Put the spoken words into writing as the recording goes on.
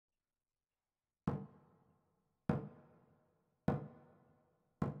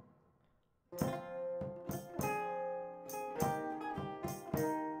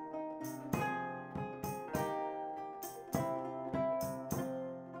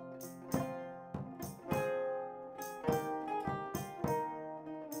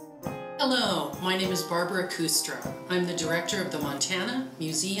Hello, my name is Barbara Kustra. I'm the director of the Montana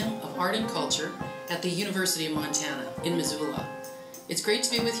Museum of Art and Culture at the University of Montana in Missoula. It's great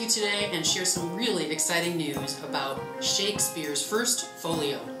to be with you today and share some really exciting news about Shakespeare's first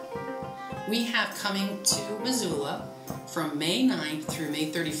folio. We have coming to Missoula from May 9th through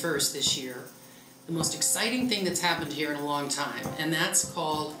May 31st this year the most exciting thing that's happened here in a long time, and that's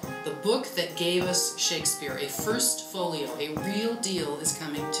called The Book That Gave Us Shakespeare. A first folio, a real deal, is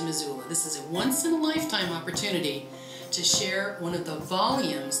coming to Missoula. This is a once-in-a-lifetime opportunity to share one of the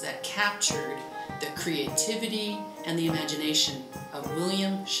volumes that captured the creativity and the imagination of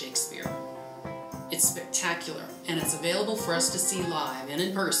William Shakespeare. It's spectacular, and it's available for us to see live and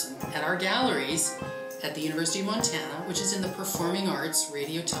in person at our galleries at the University of Montana, which is in the Performing Arts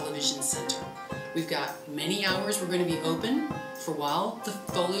Radio Television Center. We've got many hours we're going to be open for while the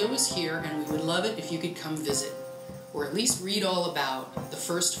folio is here, and we would love it if you could come visit, or at least read all about the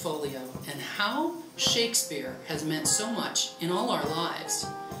first folio and how Shakespeare has meant so much in all our lives.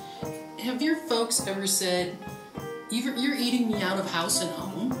 Have your folks ever said, "You're eating me out of house and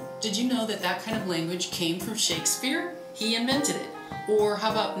home"? Did you know that that kind of language came from Shakespeare? He invented it. Or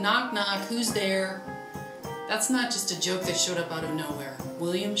how about "knock knock, who's there"? That's not just a joke that showed up out of nowhere.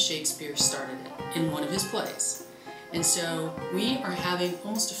 William Shakespeare started it in one of his plays. And so we are having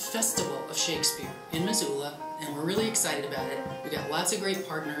almost a festival of Shakespeare in Missoula, and we're really excited about it. We've got lots of great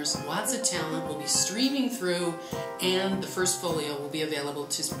partners, lots of talent. We'll be streaming through, and the first folio will be available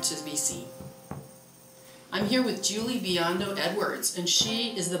to be seen. I'm here with Julie Biondo Edwards, and she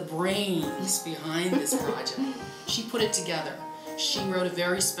is the brains behind this project. She put it together. She wrote a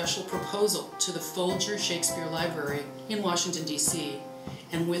very special proposal to the Folio Shakespeare Library in Washington, D.C.,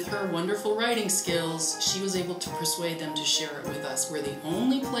 and with her wonderful writing skills, she was able to persuade them to share it with us. We're the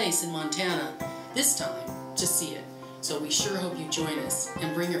only place in Montana, this time, to see it. So we sure hope you join us,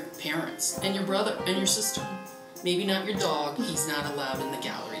 and bring your parents, and your brother, and your sister. Maybe not your dog, he's not allowed in the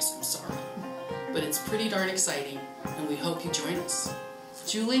galleries, I'm sorry. But it's pretty darn exciting, and we hope you join us.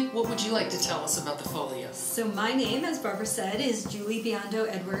 Julie, what would you like to tell us about the folio? So my name, as Barbara said, is Julie Biondo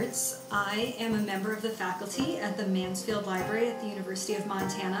Edwards. I am a member of the faculty at the Mansfield Library at the University of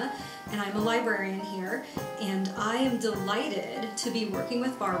Montana, and I'm a librarian here. And I am delighted to be working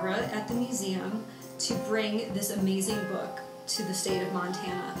with Barbara at the museum to bring this amazing book to the state of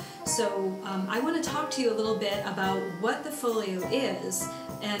Montana. So I want to talk to you a little bit about what the folio is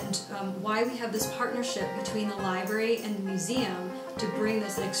and why we have this partnership between the library and the museum to bring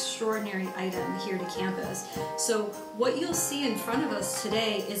this extraordinary item here to campus. So what you'll see in front of us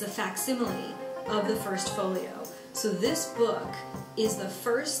today is a facsimile of the first folio. So this book is the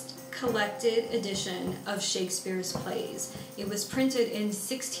first collected edition of Shakespeare's plays. It was printed in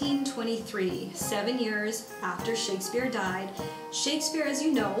 1623, 7 years after Shakespeare died. Shakespeare, as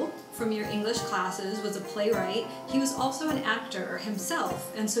you know from your English classes, was a playwright. He was also an actor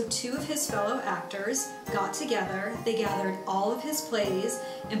himself, and so two of his fellow actors got together. They gathered all of his plays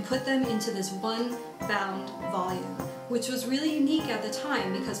and put them into this one bound volume, which was really unique at the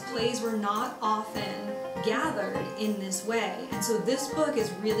time because plays were not often gathered in this way. And so this book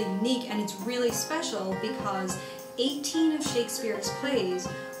is really unique, and it's really special because 18 of Shakespeare's plays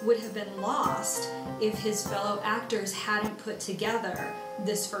would have been lost if his fellow actors hadn't put together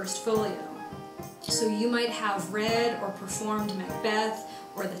this first folio. So you might have read or performed Macbeth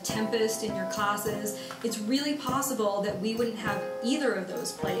or The Tempest in your classes. It's really possible that we wouldn't have either of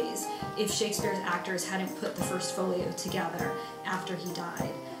those plays if Shakespeare's actors hadn't put the first folio together after he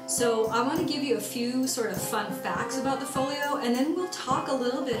died. So I want to give you a few sort of fun facts about the folio, and then we'll talk a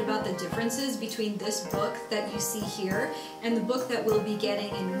little bit about the differences between this book that you see here and the book that we'll be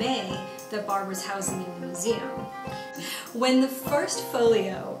getting in May that Barbara's housing in the museum. When the first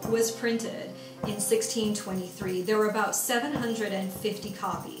folio was printed in 1623, there were about 750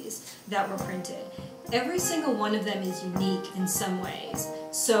 copies that were printed. Every single one of them is unique in some ways.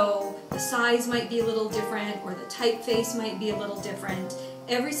 So the size might be a little different, or the typeface might be a little different.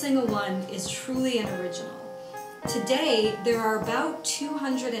 Every single one is truly an original. Today, there are about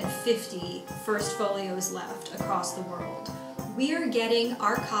 250 first folios left across the world. We are getting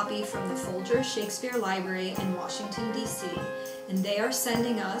our copy from the Folio Shakespeare Library in Washington, D.C., and they are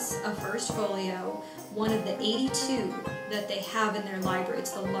sending us a first folio, one of the 82 that they have in their library.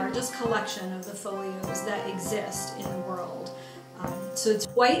 It's the largest collection of the folios that exist in the world. So it's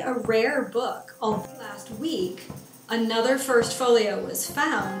quite a rare book. Although last week, another first folio was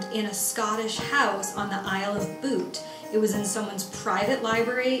found in a Scottish house on the Isle of Bute. It was in someone's private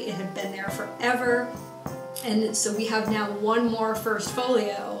library. It had been there forever. And so we have now one more first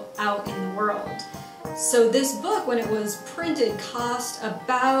folio out in the world. So this book, when it was printed, cost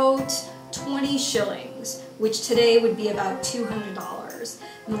about 20 shillings, which today would be about $200.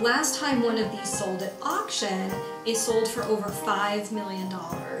 And the last time one of these sold at auction, it sold for over $5 million.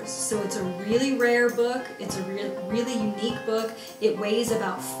 So it's a really rare book, it's a really unique book. It weighs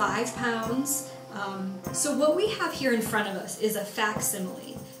about 5 pounds. So what we have here in front of us is a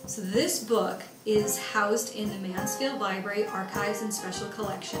facsimile. So this book is housed in the Mansfield Library Archives and Special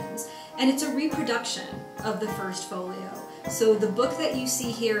Collections, and it's a reproduction of the first folio. So the book that you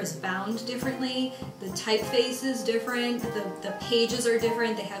see here is bound differently, the typeface is different, the pages are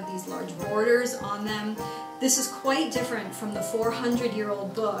different, they have these large borders on them. This is quite different from the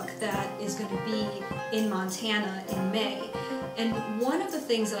 400-year-old book that is going to be in Montana in May. And one of the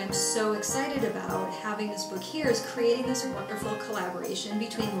things that I'm so excited about having this book here is creating this wonderful collaboration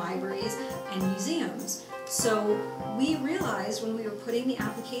between libraries and museums. So we realized when we were putting the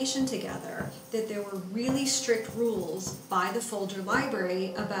application together that there were really strict rules by the Folger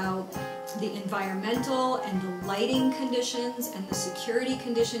Library about the environmental and the lighting conditions and the security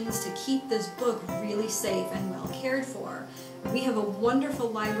conditions to keep this book really safe and well cared for. We have a wonderful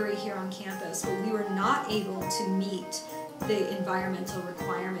library here on campus, but we were not able to meet the environmental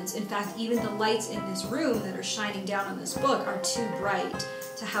requirements. In fact, even the lights in this room that are shining down on this book are too bright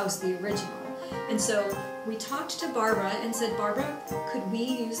to house the original. And so we talked to Barbara and said, Barbara, could we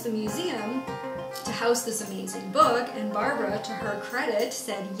use the museum to house this amazing book? And Barbara, to her credit,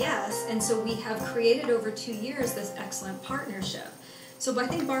 said yes. And so we have created over 2 years this excellent partnership. So I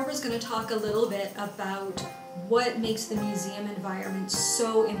think Barbara's going to talk a little bit about what makes the museum environment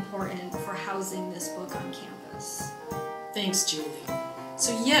so important for housing this book on campus. Thanks, Julie.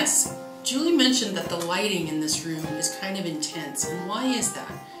 So yes, Julie mentioned that the lighting in this room is kind of intense. And why is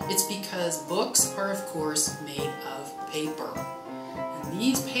that? It's because books are, of course, made of paper. And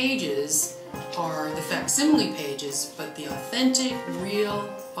these pages are the facsimile pages, but the authentic,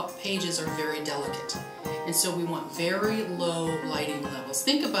 real pages are very delicate. And so we want very low lighting levels.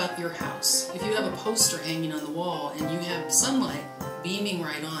 Think about your house. If you have a poster hanging on the wall and you have sunlight beaming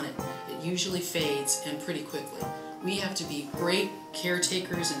right on it, it usually fades and pretty quickly. We have to be great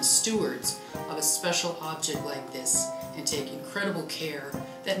caretakers and stewards of a special object like this and take incredible care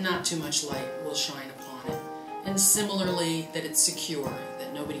that not too much light will shine upon it. And similarly, that it's secure,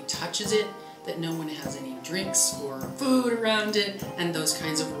 that nobody touches it, that no one has any drinks or food around it, and those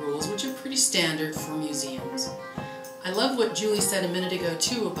kinds of rules, which are pretty standard for museums. I love what Julie said a minute ago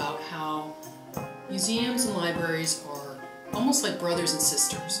too about how museums and libraries are almost like brothers and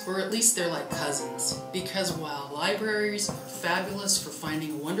sisters, or at least they're like cousins, because while libraries are fabulous for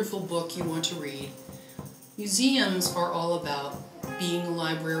finding a wonderful book you want to read, museums are all about being a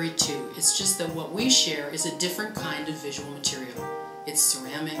library too. It's just that what we share is a different kind of visual material. It's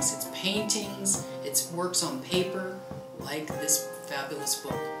ceramics, it's paintings, it's works on paper, like this fabulous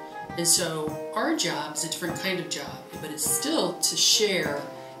book. And so our job is a different kind of job, but it's still to share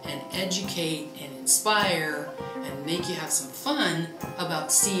and educate and inspire and make you have some fun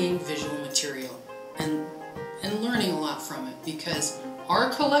about seeing visual material and learning a lot from it, because our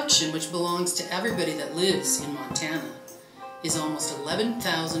collection, which belongs to everybody that lives in Montana, is almost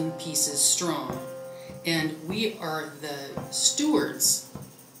 11,000 pieces strong, and we are the stewards.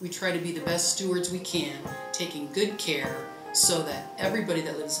 We try to be the best stewards we can, taking good care so that everybody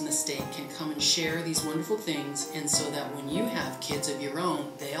that lives in the state can come and share these wonderful things, and so that when you have kids of your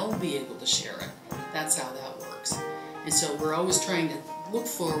own, they'll be able to share it. That's how that works. And so we're always trying to look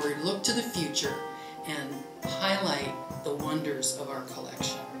forward, look to the future, and highlight the wonders of our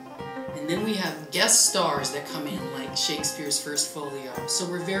collection. And then we have guest stars that come in, like Shakespeare's first folio. So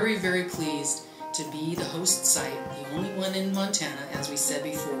we're very, very pleased to be the host site, the only one in Montana, as we said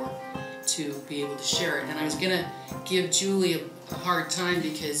before, to be able to share it. And I was going to give Julie a hard time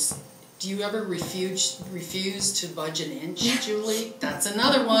because do you ever refuse to budge an inch, Julie? That's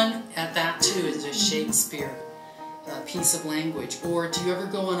another one at that too, is a Shakespeare piece of language. Or do you ever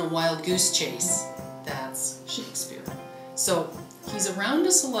go on a wild goose chase? That's Shakespeare. So he's around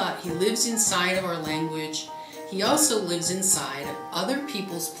us a lot. He lives inside of our language. He also lives inside of other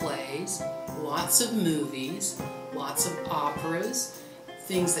people's plays, lots of movies, lots of operas,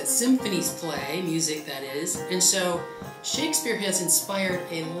 things that symphonies play, music that is. And so Shakespeare has inspired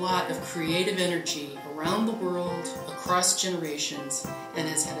a lot of creative energy around the world, across generations, and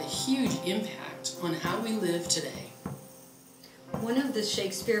has had a huge impact on how we live today. One of the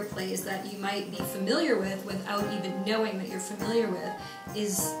Shakespeare plays that you might be familiar with without even knowing that you're familiar with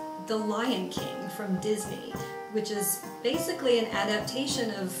is The Lion King from Disney, which is basically an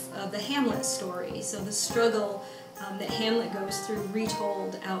adaptation of the Hamlet story. So the struggle that Hamlet goes through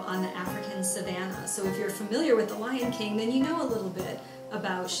retold out on the African savannah. So if you're familiar with The Lion King, then you know a little bit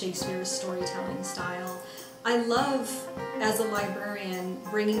about Shakespeare's storytelling style. I love, as a librarian,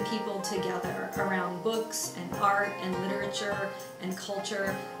 bringing people together around books and art and literature and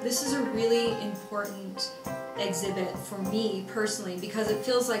culture. This is a really important exhibit for me personally because it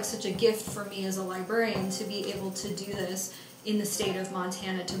feels like such a gift for me as a librarian to be able to do this in the state of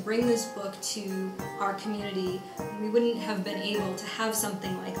Montana, to bring this book to our community. We wouldn't have been able to have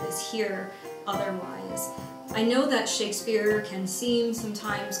something like this here otherwise. I know that Shakespeare can seem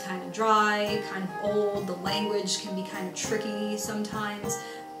sometimes kind of dry, kind of old, the language can be kind of tricky sometimes,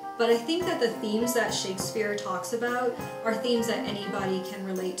 but I think that the themes that Shakespeare talks about are themes that anybody can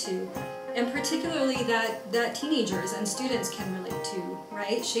relate to, and particularly that teenagers and students can relate to,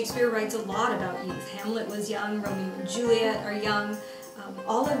 right? Shakespeare writes a lot about youth. Hamlet was young, Romeo and Juliet are young.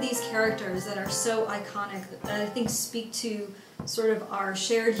 All of these characters that are so iconic that I think speak to sort of our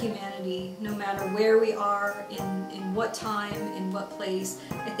shared humanity, no matter where we are, in what time, in what place.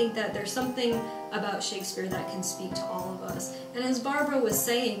 I think that there's something about Shakespeare that can speak to all of us. And as Barbara was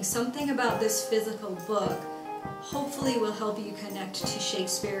saying, something about this physical book hopefully will help you connect to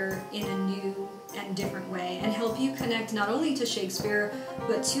Shakespeare in a new and different way, and help you connect not only to Shakespeare,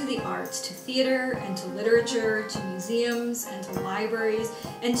 but to the arts, to theater and to literature, to museums and to libraries,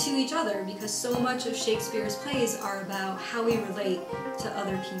 and to each other, because so much of Shakespeare's plays are about how we relate to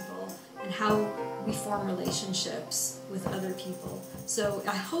other people and how we form relationships with other people. So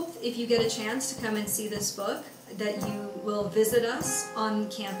I hope if you get a chance to come and see this book, that you will visit us on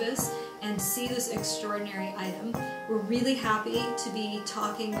campus and see this extraordinary item. We're really happy to be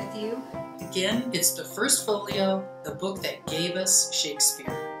talking with you. Again, it's the first folio, the book that gave us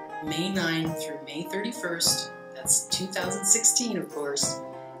Shakespeare, May 9 through May 31st, that's 2016 of course,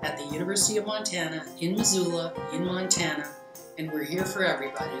 at the University of Montana in Missoula, in Montana, and we're here for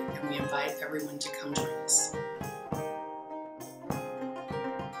everybody, and we invite everyone to come join us.